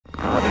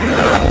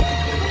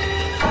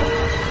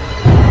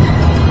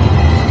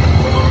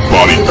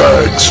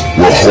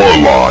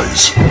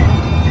Lies.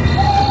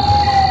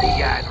 Hey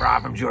guys,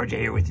 Rob from Georgia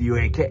here with you,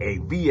 aka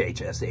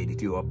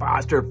VHS82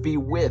 apostrophe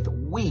with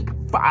week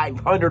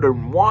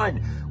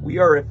 501. We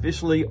are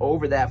officially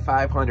over that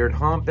 500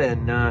 hump,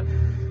 and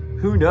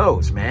who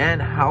knows, man,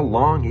 how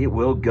long it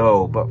will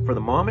go. But for the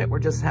moment, we're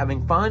just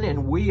having fun,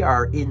 and we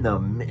are in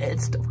the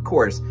midst. Of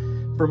course,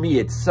 for me,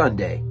 it's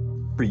Sunday.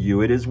 For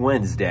you, it is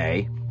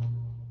Wednesday.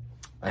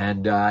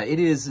 And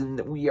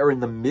we are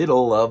in the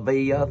middle of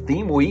a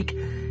theme week.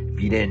 If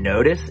you didn't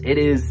notice, it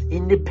is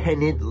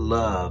Independent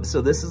Love.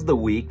 So this is the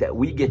week that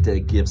we get to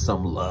give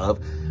some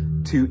love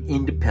to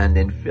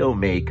independent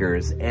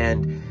filmmakers.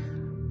 And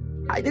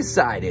I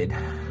decided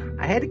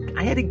I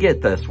had to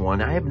get this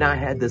one. I have not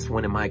had this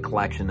one in my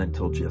collection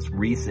until just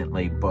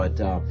recently,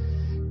 but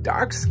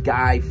Dark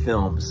Sky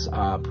Films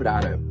put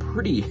out a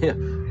pretty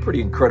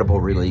incredible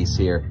release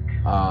here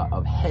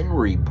of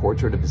Henry,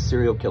 Portrait of a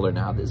Serial Killer.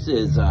 Now, this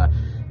is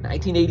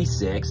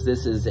 1986.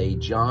 This is a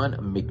John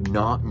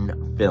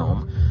McNaughton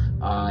film.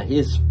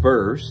 His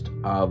first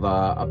of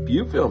a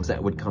few films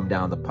that would come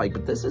down the pipe,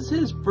 but this is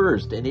his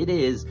first, and it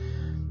is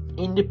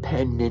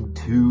independent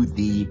to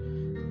the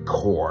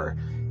core.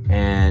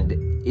 And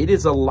it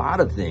is a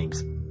lot of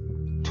things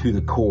to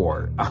the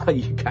core.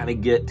 You kind of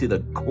get to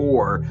the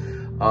core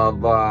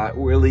of,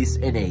 or at least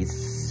in a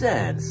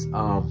sense,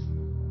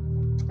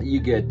 you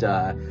get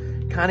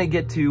kind of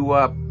get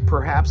to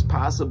perhaps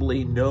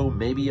possibly know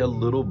maybe a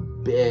little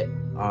bit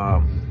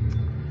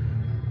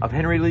of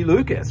Henry Lee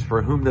Lucas,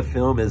 for whom the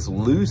film is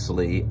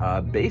loosely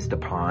based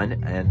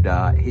upon, and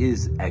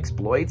his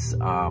exploits,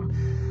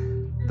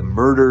 the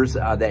murders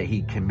that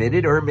he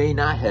committed or may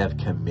not have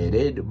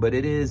committed. But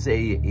it is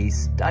a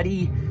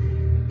study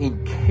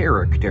in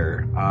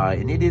character,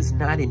 and it is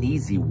not an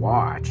easy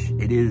watch.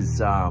 It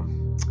is a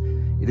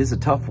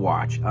tough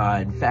watch.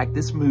 In fact,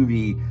 this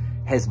movie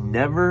has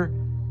never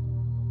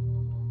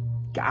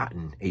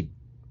gotten a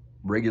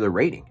regular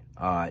rating.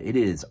 It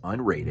is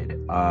unrated.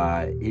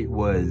 It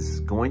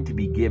was going to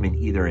be given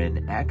either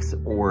an X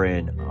or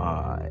an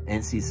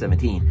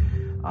NC-17,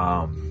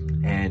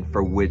 and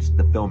for which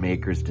the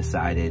filmmakers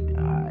decided,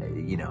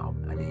 you know,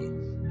 I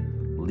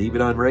mean, leave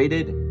it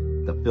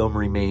unrated. The film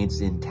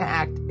remains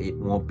intact. It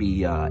won't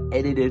be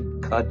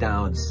edited, cut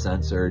down,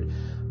 censored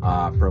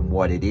from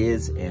what it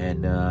is,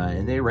 and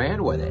they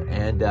ran with it.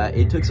 And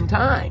it took some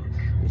time.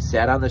 It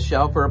sat on the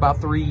shelf for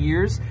about 3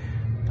 years.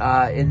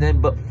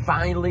 But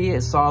finally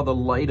it saw the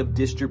light of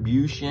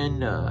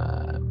distribution,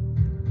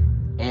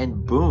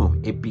 and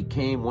boom, it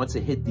became, once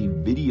it hit the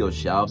video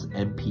shelves,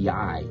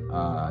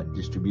 MPI,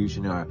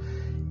 distribution, or,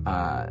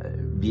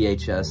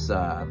 VHS,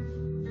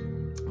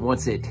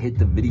 once it hit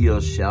the video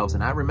shelves.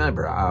 And I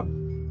remember,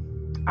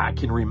 I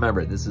can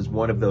remember, this is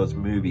one of those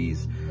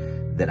movies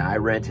that I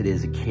rented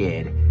as a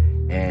kid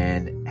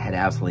and had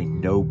absolutely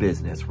no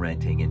business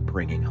renting and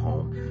bringing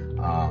home.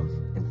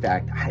 In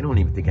fact, I don't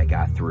even think I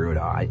got through it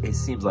all. It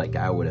seems like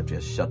I would have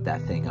just shut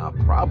that thing up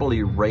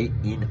probably right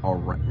in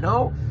around.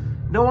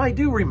 No, I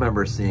do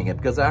remember seeing it,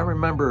 because I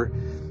remember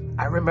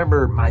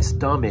my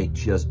stomach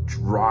just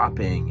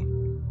dropping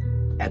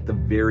at the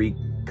very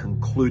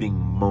concluding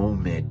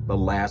moment, the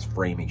last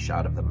framing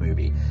shot of the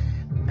movie.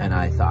 And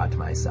I thought to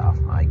myself,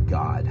 my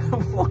God,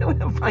 what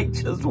have I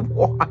just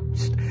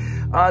watched?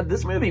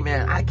 This movie,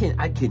 man, I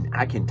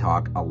can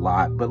talk a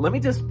lot, but let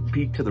me just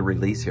speak to the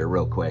release here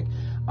real quick,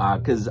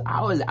 because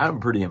I'm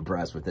pretty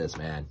impressed with this,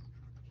 man.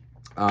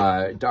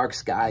 Dark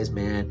Skies,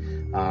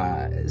 man.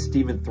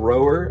 Stephen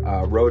Thrower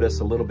wrote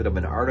us a little bit of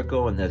an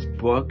article in this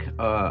book,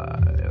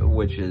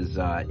 which is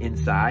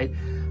inside.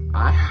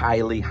 I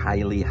highly,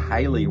 highly,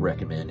 highly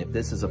recommend, if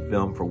this is a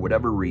film for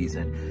whatever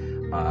reason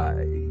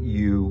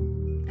you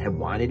have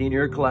wanted in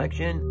your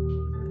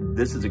collection,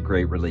 this is a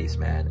great release,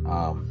 man.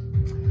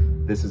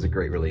 This is a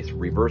great release.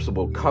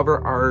 Reversible cover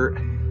art,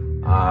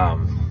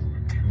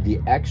 the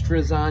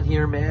extras on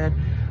here, man.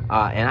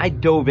 And I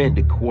dove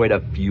into quite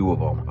a few of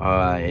them.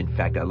 In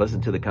fact, I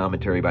listened to the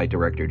commentary by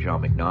director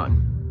John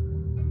McNaughton.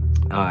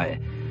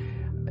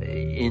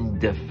 In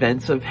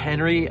defense of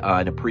Henry,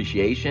 an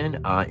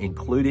appreciation,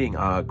 including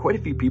quite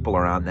a few people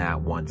are on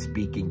that one,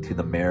 speaking to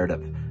the merit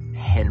of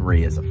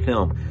Henry as a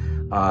film.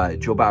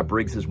 Joe Bob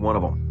Briggs is one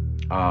of them.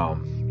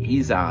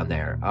 He's on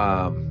there.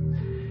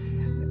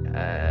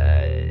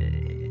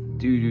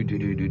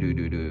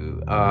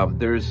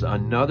 There's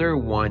another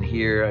one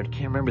here. I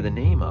can't remember the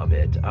name of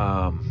it.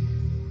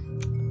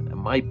 It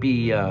might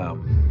be,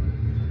 no,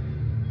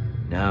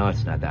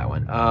 it's not that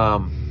one.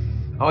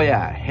 Oh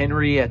yeah,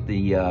 Henry at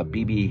the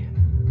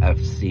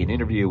BBFC, an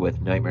interview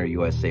with Nightmare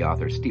USA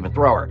author Stephen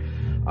Thrower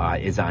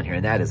is on here,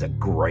 and that is a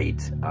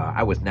great,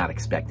 I was not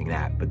expecting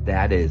that, but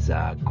that is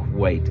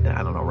quite,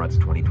 I don't know, runs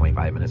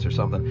 20-25 minutes or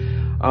something.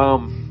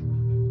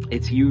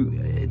 It's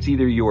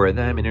either you or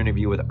them, an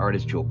interview with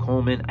artist Joel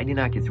Coleman. I did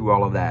not get through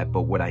all of that,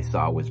 but what I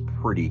saw was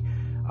pretty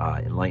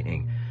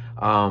enlightening.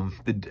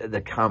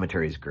 The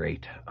commentary is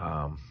great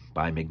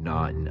by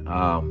McNaughton.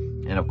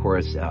 And of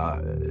course,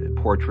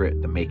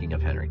 Portrait, The Making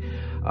of Henry.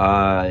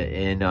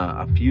 And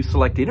a few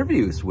select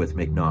interviews with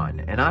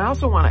McNaughton. And I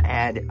also want to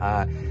add,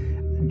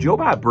 Joe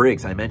Bob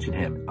Briggs, I mentioned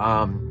him.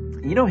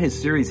 You know his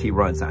series he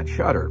runs on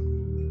Shudder?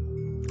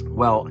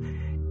 Well,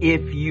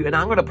 if you, and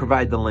I'm going to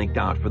provide the link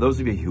down for those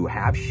of you who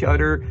have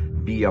Shudder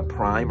via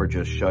Prime or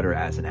just Shudder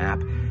as an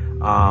app.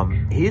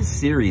 His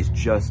series,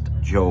 Just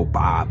Joe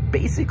Bob,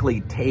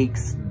 basically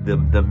takes the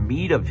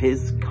meat of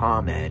his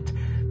comment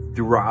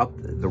throughout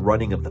the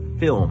running of the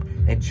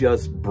film and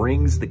just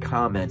brings the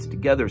comments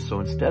together. So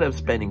instead of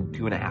spending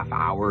 2.5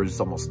 hours,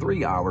 almost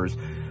 3 hours,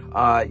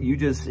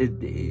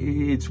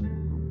 it's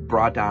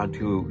brought down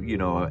to, you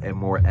know, a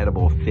more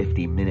edible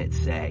 50 minutes,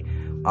 say.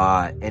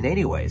 And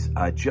anyways,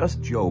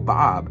 Just Joe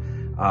Bob,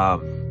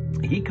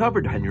 he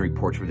covered Henry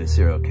Portrait of a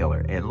Serial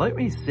Killer. And let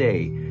me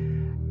say,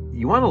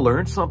 you want to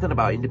learn something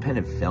about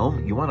independent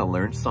film? You want to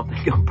learn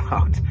something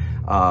about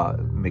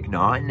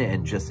McNaughton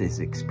and just his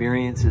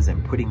experiences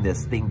and putting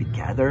this thing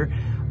together?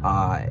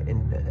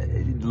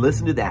 And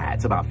listen to that.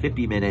 It's about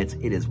 50 minutes.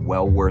 It is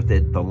well worth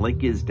it. The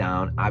link is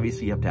down.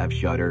 Obviously, you have to have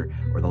Shudder,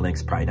 or the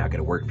link's probably not going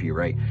to work for you,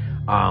 right?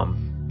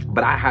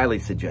 But I highly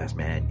suggest,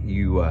 man,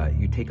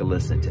 you take a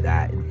listen to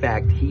that. In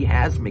fact, he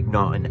has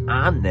McNaughton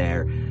on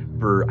there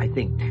for, I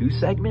think, 2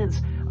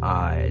 segments,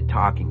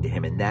 talking to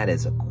him, and that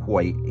is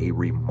quite a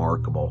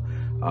remarkable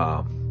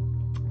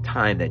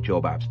time that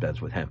Joe Bob spends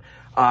with him.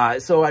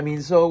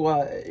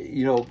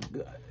 You know,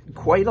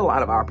 quite a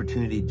lot of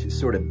opportunity to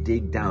sort of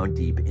dig down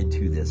deep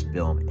into this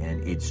film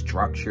and its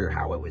structure,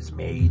 how it was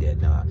made,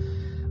 and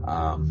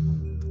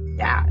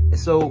yeah.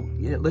 So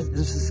you know, let's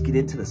just get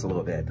into this a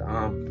little bit.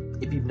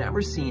 If you've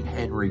never seen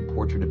Henry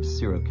Portrait of a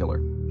Serial Killer,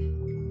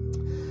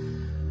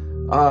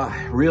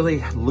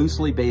 really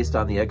loosely based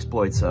on the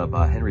exploits of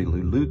Henry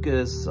Lou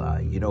Lucas.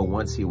 You know,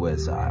 once he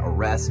was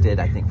arrested,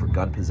 I think for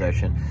gun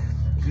possession,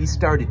 he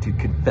started to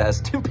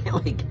confess to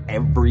like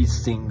every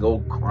single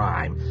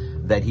crime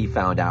that he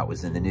found out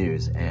was in the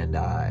news. And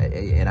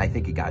I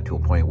think it got to a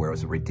point where it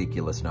was a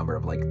ridiculous number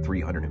of like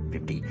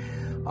 350.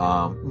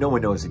 No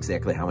one knows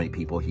exactly how many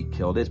people he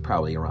killed. It's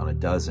probably around a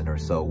dozen or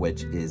so,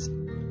 which is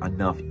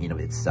enough in of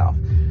itself,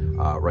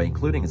 right,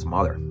 including his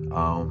mother.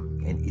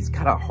 And he's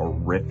got a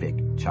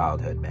horrific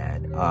childhood,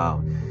 man.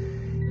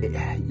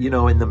 You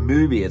know, in the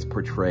movie, it's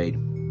portrayed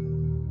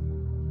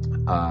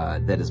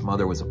that his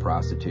mother was a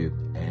prostitute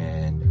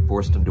and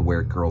forced him to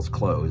wear girls'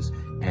 clothes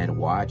and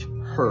watch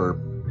her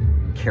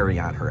carry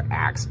on her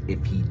acts.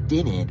 If he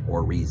didn't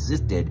or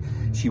resisted,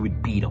 she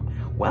would beat him.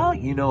 Well,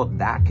 you know,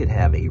 that could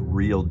have a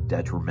real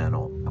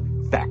detrimental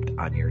effect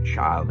on your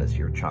child as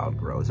your child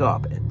grows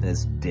up. And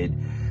this did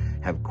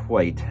have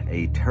quite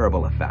a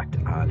terrible effect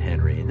on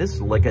Henry. And this,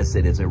 like I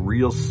said, is a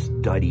real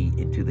study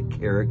into the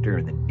character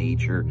and the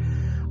nature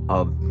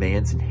of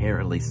man's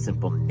inherently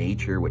simple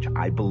nature, which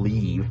I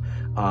believe,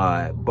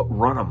 but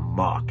run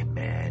amok,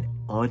 man,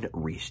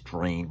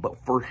 unrestrained. But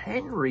for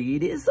Henry,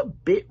 it is a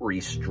bit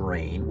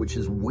restrained, which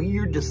is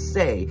weird to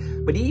say,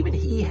 but even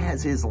he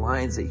has his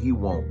lines that he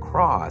won't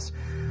cross.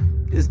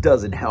 This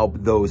doesn't help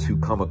those who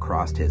come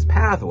across his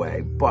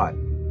pathway, but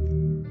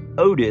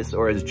Otis,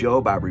 or as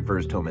Joe Bob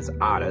refers to him as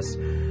Otis,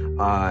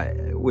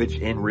 which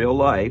in real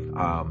life,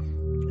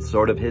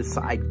 sort of his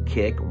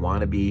sidekick,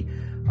 wannabe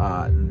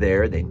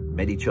there. They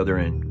met each other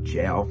in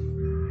jail.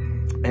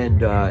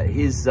 And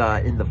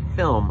in the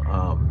film,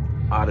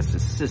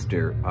 Otis's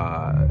sister,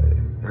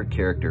 her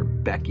character,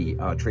 Becky,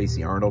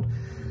 Tracy Arnold,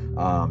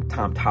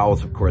 Tom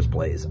Towles, of course,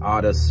 plays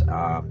Otis,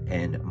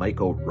 and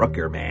Michael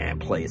Rooker, man,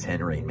 plays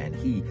Henry. Man,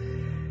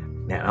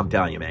 I'm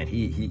telling you, man,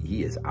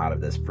 he is out of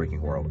this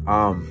freaking world.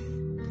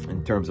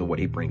 In terms of what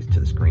he brings to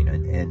the screen.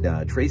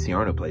 And Tracy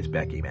Arnold plays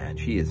Becky, man.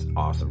 She is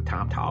awesome.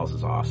 Tom Towles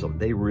is awesome.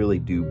 They really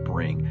do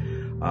bring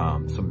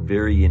some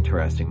very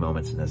interesting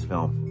moments in this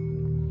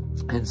film.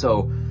 And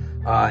so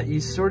you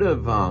sort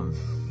of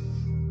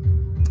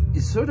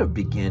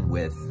begin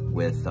with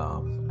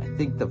I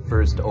think the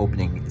first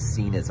opening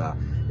scene is a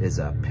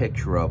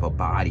picture of a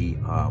body,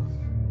 a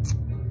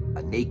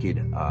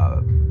naked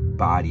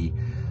body,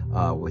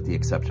 with the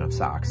exception of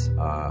socks.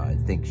 I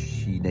think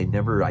they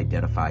never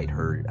identified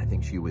her. I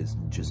think she was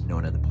just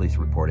known at the police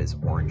report as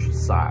Orange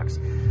Socks.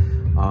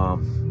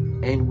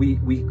 And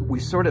we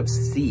sort of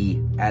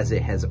see, as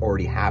it has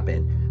already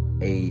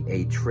happened,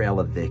 a trail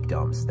of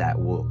victims that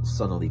we'll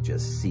suddenly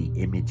just see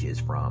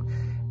images from.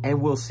 And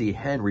we'll see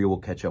Henry will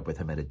catch up with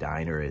him at a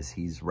diner as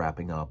he's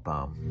wrapping up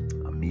a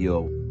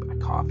meal, a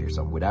coffee or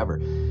something, whatever.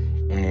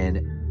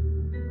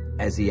 And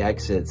as he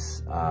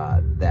exits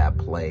that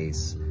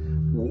place,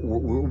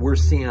 we're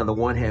seeing, on the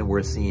one hand,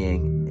 we're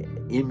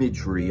seeing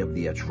imagery of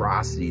the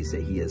atrocities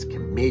that he has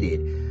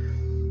committed.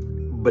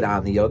 But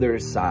on the other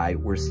side,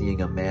 we're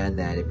seeing a man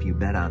that if you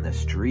met on the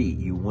street,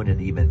 you wouldn't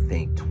even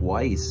think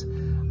twice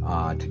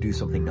to do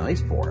something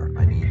nice for.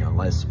 I mean,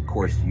 unless, of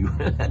course, you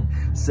had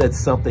said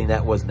something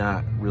that was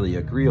not really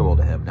agreeable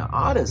to him. Now,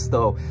 Otis,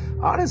 though,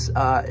 as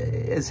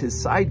his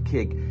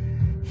sidekick,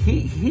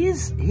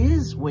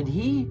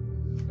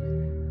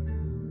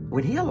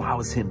 when he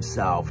allows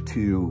himself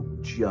to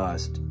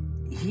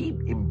he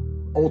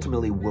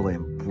ultimately will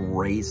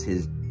embrace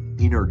his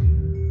inner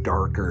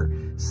darker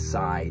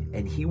side,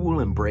 and he will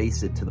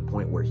embrace it to the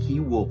point where he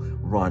will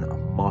run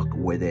amok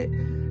with it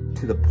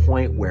to the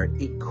point where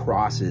it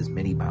crosses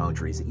many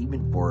boundaries,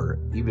 even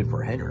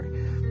for Henry.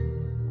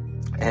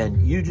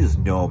 And you just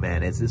know,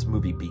 man, as this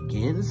movie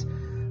begins,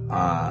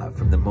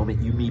 from the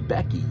moment you meet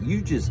Becky,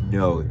 you just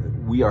know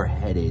we are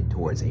headed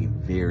towards a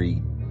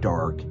very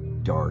dark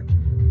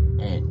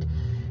end.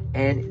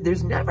 And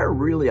there's never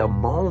really a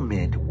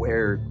moment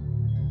where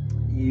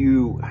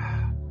you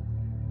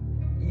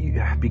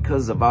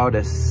because of all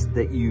this,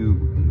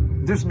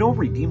 there's no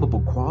redeemable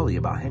quality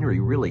about Henry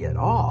really at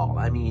all.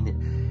 I mean,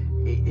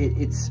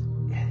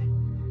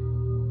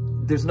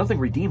 there's nothing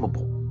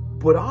redeemable.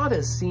 But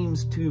Otis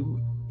seems to,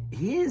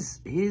 his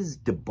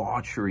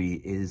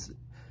debauchery is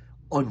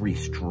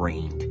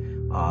unrestrained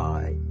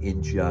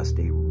in just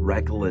a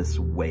reckless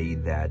way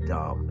that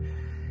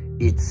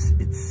it's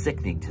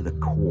sickening to the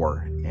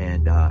core.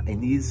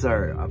 And these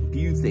are a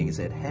few things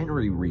that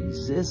Henry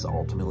resists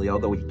ultimately,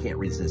 although he can't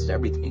resist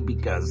everything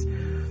because,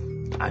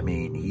 I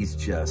mean, he's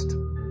just,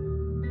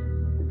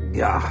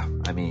 yeah,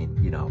 I mean,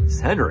 you know, it's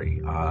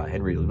Henry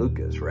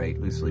Lucas, right?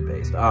 Loosely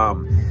based.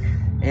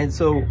 And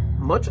so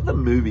much of the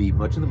movie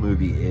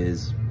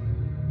is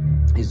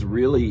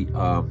really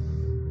a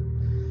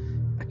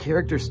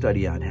character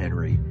study on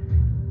Henry,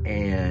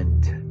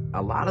 and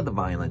a lot of the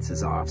violence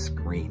is off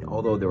screen,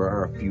 although there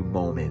are a few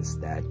moments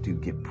that do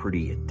get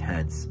pretty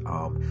intense.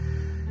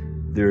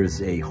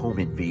 There's a home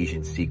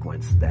invasion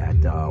sequence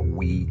that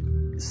we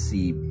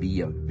see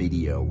via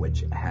video,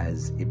 which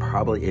has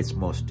probably its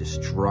most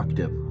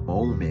destructive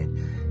moment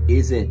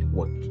isn't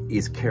what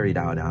is carried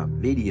out on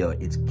video.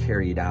 It's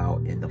carried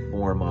out in the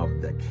form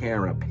of the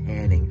camera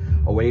panning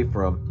away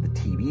from the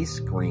TV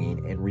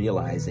screen and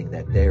realizing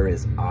that there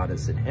is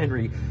Otis and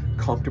Henry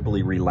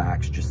comfortably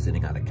relaxed, just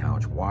sitting on a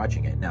couch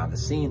watching it. Now, the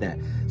scene that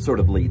sort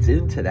of leads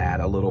into that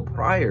a little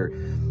prior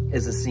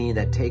is a scene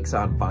that takes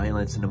on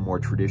violence in a more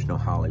traditional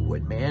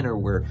Hollywood manner,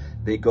 where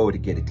they go to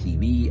get a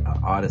TV.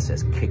 Otis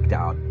has kicked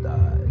out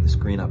the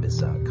screen of his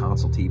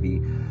console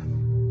TV.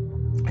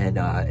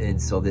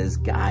 And so this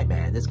guy,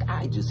 man,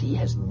 he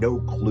has no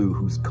clue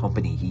whose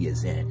company he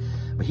is in.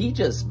 But he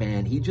just,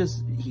 man, he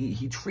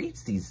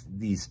treats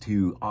these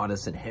two,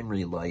 Otis and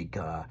Henry, like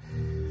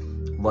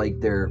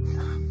they're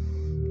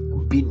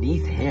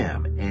beneath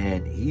him,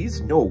 and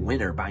he's no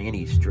winner by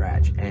any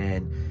stretch.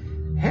 And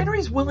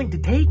Henry's willing to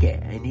take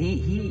it, and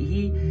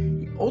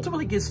he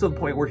ultimately gets to the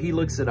point where he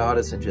looks at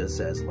Otis and just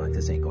says, look,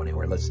 this ain't going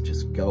anywhere, let's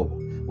just go.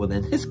 Well,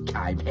 then this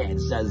guy, man,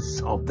 says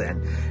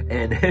something,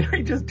 and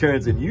Henry just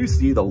turns, and you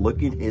see the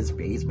look in his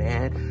face,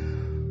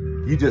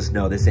 man. You just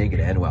know this ain't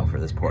gonna end well for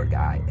this poor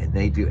guy, and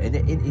they do. And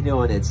you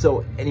know, and it's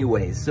so,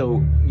 anyways,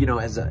 so, you know,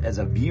 as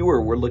a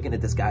viewer, we're looking at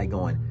this guy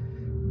going,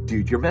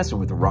 dude, you're messing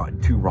with the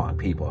two wrong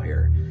people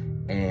here.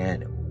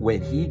 And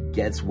when he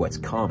gets what's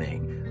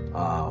coming,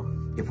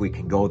 if we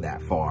can go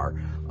that far,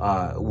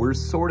 we're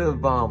sort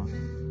of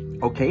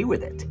okay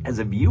with it as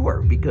a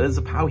viewer because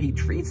of how he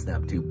treats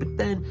them too. But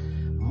then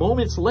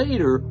moments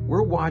later,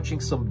 we're watching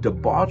some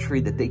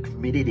debauchery that they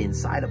committed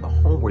inside of a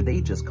home, where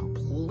they just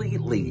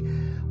completely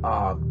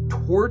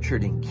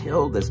tortured and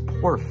killed this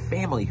poor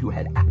family who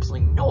had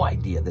absolutely no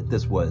idea that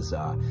this was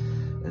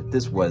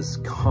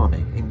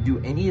coming. And do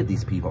any of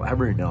these people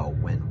ever know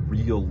when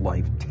real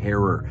life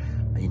terror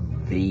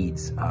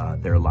invades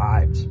their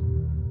lives?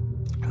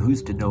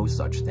 Who's to know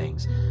such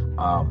things?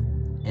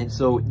 And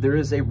so there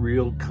is a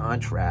real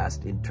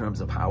contrast in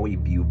terms of how we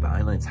view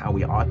violence, how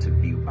we ought to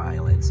view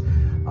violence.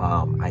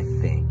 I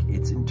think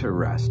it's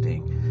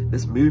interesting.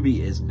 This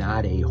movie is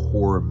not a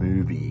horror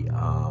movie.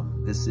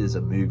 This is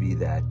a movie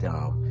that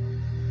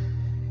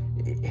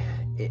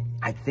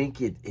I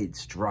think it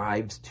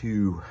strives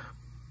to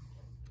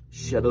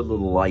shed a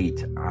little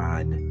light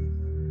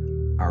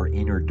on our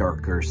inner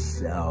darker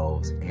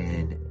selves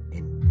and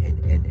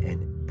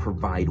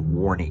provide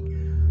warning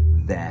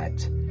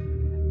that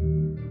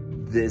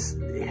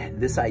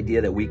this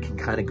idea that we can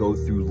kind of go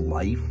through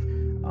life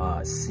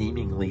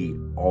seemingly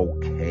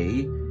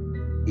okay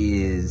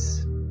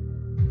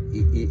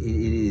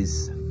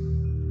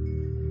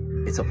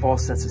it's a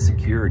false sense of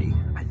security,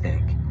 I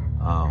think,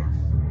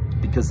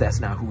 because that's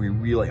not who we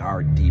really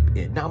are deep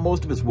in. Now,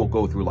 most of us will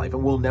go through life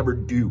and we'll never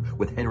do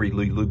what Henry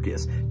Lee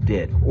Lucas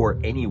did, or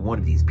any one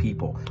of these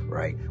people,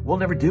 right? We'll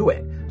never do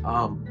it.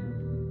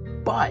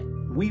 But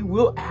we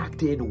will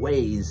act in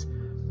ways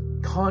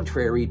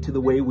contrary to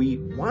the way we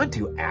want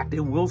to act,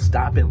 and we'll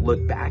stop and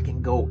look back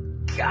and go,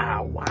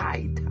 God,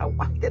 why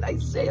did I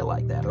say it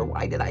like that? Or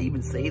why did I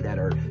even say that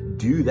or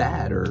do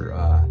that, or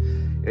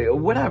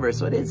whatever.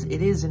 So it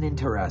is an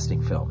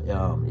interesting film.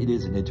 It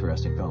is an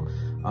interesting film.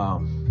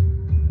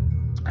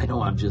 I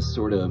know I'm just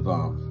sort of,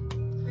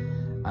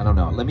 I don't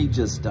know. Let me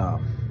just,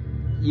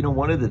 you know,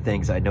 one of the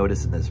things I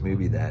noticed in this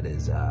movie that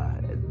is,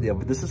 you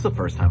know, this is the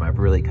first time I've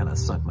really kind of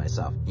sunk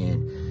myself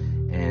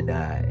in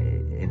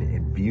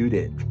and viewed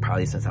it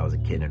probably since I was a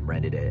kid and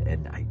rented it.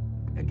 And I,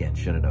 again,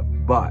 shouldn't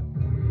have, but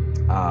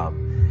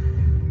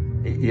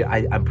yeah,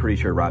 I'm pretty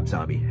sure Rob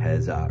Zombie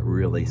has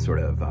really sort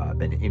of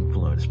been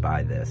influenced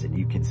by this, and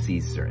you can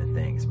see certain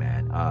things,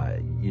 man.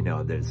 You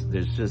know, there's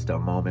just a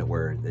moment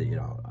where, you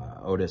know,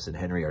 Otis and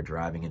Henry are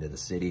driving into the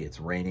city. It's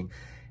raining,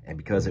 And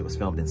because it was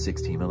filmed in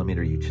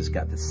 16mm, you just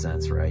got the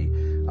sense, right?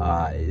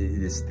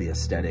 It's the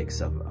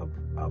aesthetics of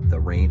the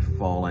rain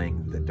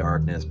falling, the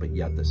darkness, but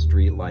yet the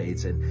street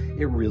lights. And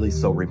it really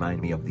so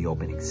reminded me of the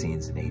opening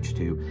scenes in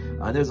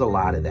H2. There's a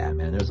lot of that,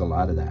 man. There's a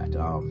lot of that.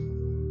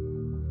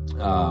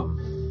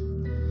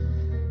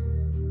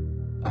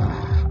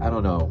 I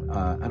don't know.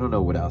 I don't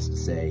know what else to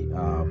say.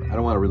 I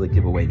don't want to really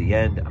give away the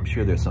end. I'm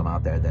sure there's some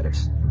out there that have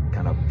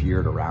kind of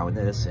veered around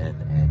this, and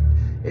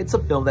it's a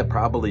film that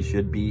probably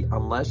should be,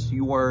 unless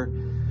you're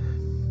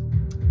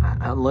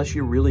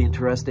really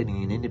interested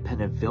in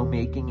independent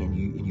filmmaking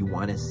and you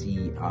want to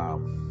see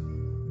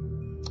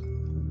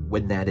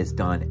when that is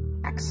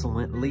done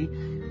excellently.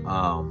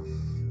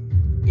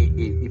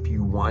 If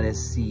you want to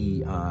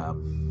see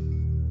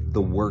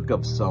the work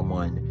of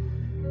someone,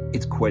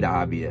 it's quite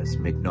obvious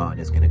McNaughton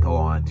is going to go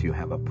on to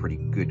have a pretty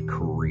good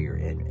career.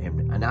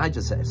 And I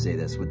just say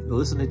this, with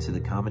listening to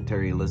the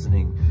commentary,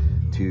 listening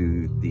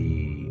to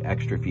the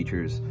extra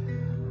features,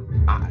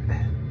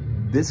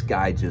 this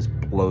guy just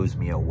blows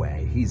me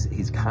away.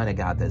 He's kind of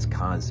got this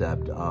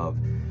concept of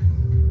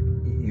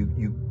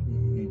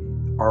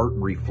art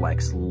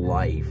reflects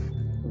life,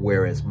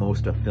 whereas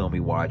most of film we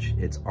watch,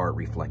 it's art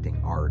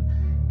reflecting art.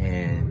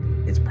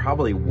 And it's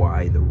probably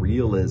why the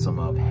realism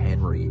of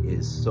Henry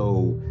is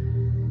so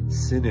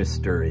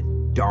sinister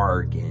and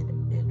dark and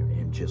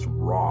just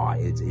raw.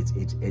 It's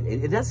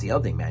that's the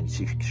other thing, man.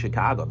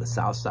 Chicago, the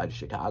south side of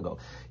Chicago,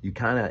 you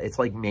kind of, it's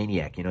like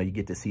Maniac, you know, you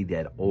get to see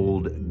that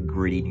old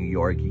gritty New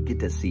York, you get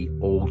to see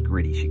old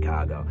gritty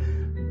Chicago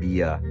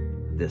via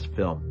this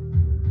film.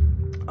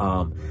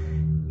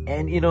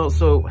 And you know,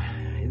 so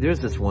there's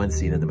this one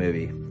scene in the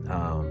movie,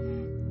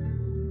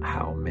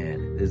 oh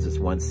man, there's this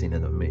one scene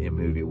in the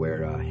movie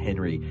where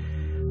Henry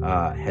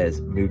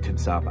has moved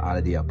himself out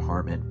of the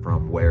apartment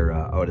from where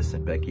Otis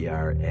and Becky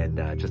are,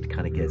 and just to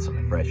kind of get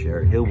some fresh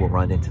air, he will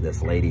run into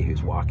this lady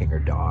who's walking her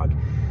dog,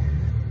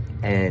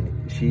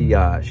 and she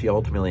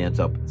ultimately ends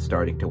up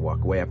starting to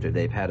walk away after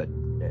they've had a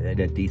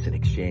decent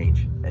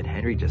exchange, and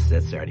Henry just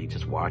sits there and he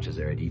just watches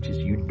her, and he just,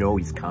 you know,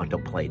 he's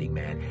contemplating,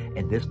 man,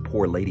 and this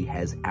poor lady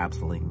has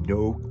absolutely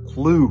no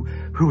clue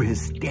who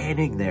is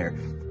standing there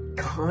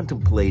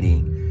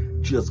contemplating,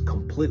 just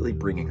completely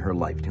bringing her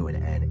life to an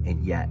end,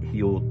 and yet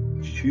he'll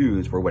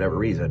choose, for whatever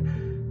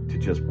reason, to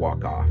just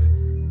walk off.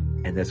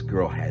 And this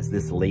girl has,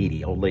 this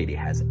lady, old lady,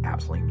 has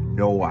absolutely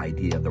no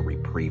idea of the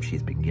reprieve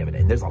she's been given.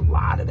 And there's a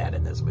lot of that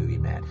in this movie,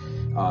 man.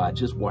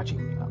 Just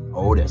watching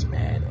Otis,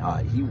 man,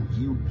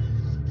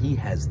 he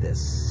has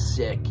this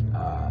sick,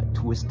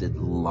 twisted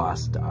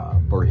lust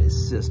for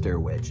his sister,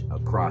 which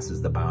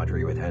crosses the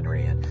boundary with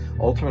Henry. And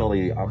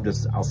ultimately,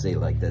 I'll say it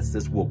like this: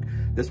 this will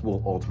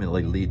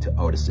ultimately lead to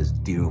Otis's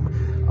doom.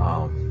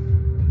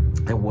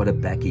 And what a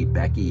Becky.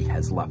 Becky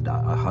has left a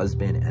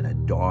husband and a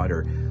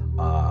daughter,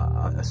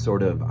 a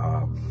sort of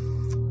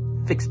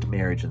fixed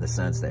marriage in the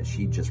sense that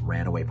she just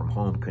ran away from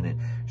home,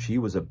 she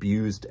was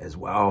abused as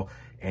well.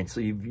 And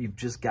so you've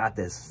just got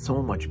this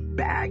so much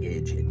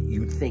baggage, and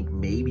you think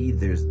maybe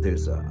there's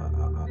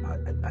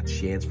a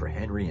chance for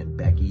Henry and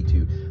Becky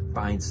to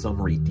find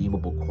some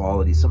redeemable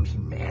quality, some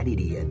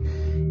humanity,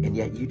 and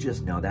yet you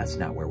just know that's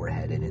not where we're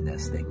headed in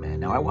this thing,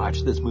 man. Now, I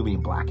watched this movie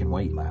in black and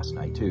white last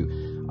night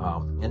too,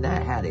 and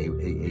that had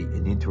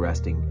an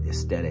interesting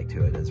aesthetic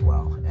to it as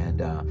well.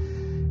 And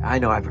I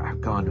know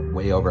I've gone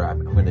way over.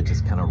 I'm going to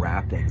just kind of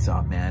wrap things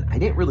up, man. I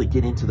didn't really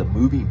get into the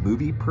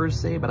movie per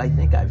se, but I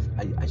think I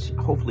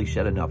hopefully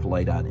shed enough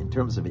light on, in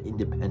terms of an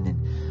independent,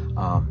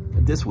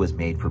 this was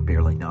made for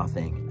barely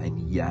nothing,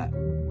 and yet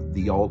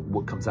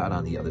what comes out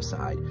on the other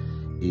side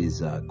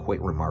is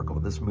quite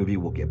remarkable. This movie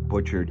will get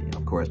butchered, and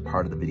of course,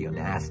 part of the video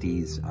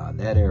nasties,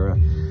 that era.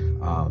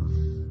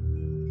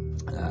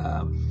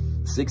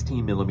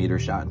 16mm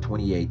shot in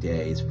 28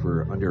 days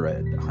for under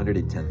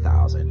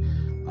 110,000.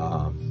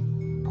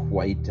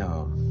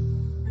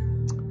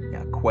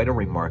 Quite a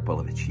remarkable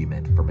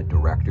achievement from a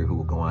director who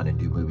will go on and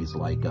do movies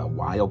like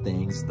Wild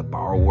Things, The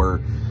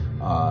Borrower,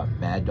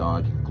 Mad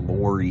Dog, and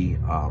Glory.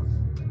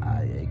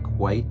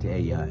 Quite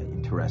a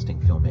interesting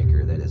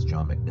filmmaker that is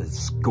John McNaughton. The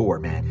score,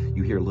 man,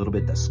 you hear a little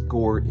bit, the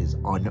score is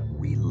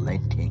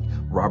unrelenting.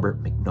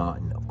 Robert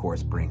McNaughton, of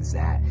course, brings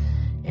that,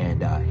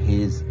 and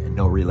his,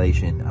 no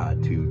relation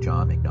to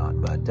John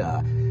McNaughton, but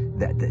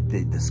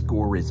the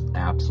score is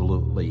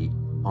absolutely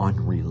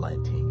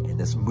unrelenting, and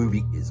this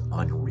movie is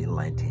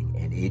unrelenting,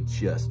 and it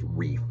just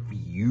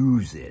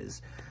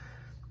refuses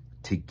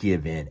to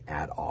give in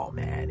at all,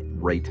 man,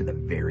 right to the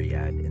very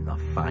end in the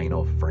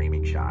final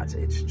framing shots.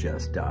 It's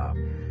just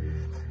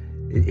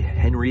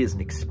Henry is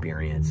an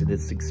experience, and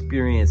it's an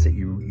experience that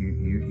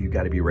you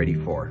got to be ready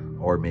for,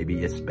 or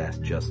maybe it's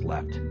best just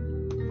left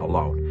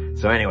alone.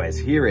 So anyways,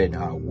 here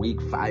in week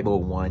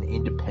 501,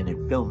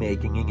 independent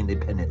filmmaking,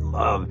 independent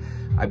love,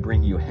 I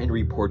bring you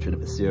Henry, Portrait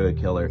of a Serial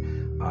Killer.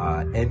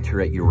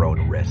 Enter at your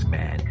own risk,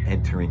 man.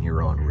 Enter in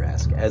your own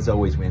risk. As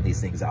always, we end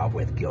these things off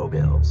with Go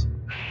Bills.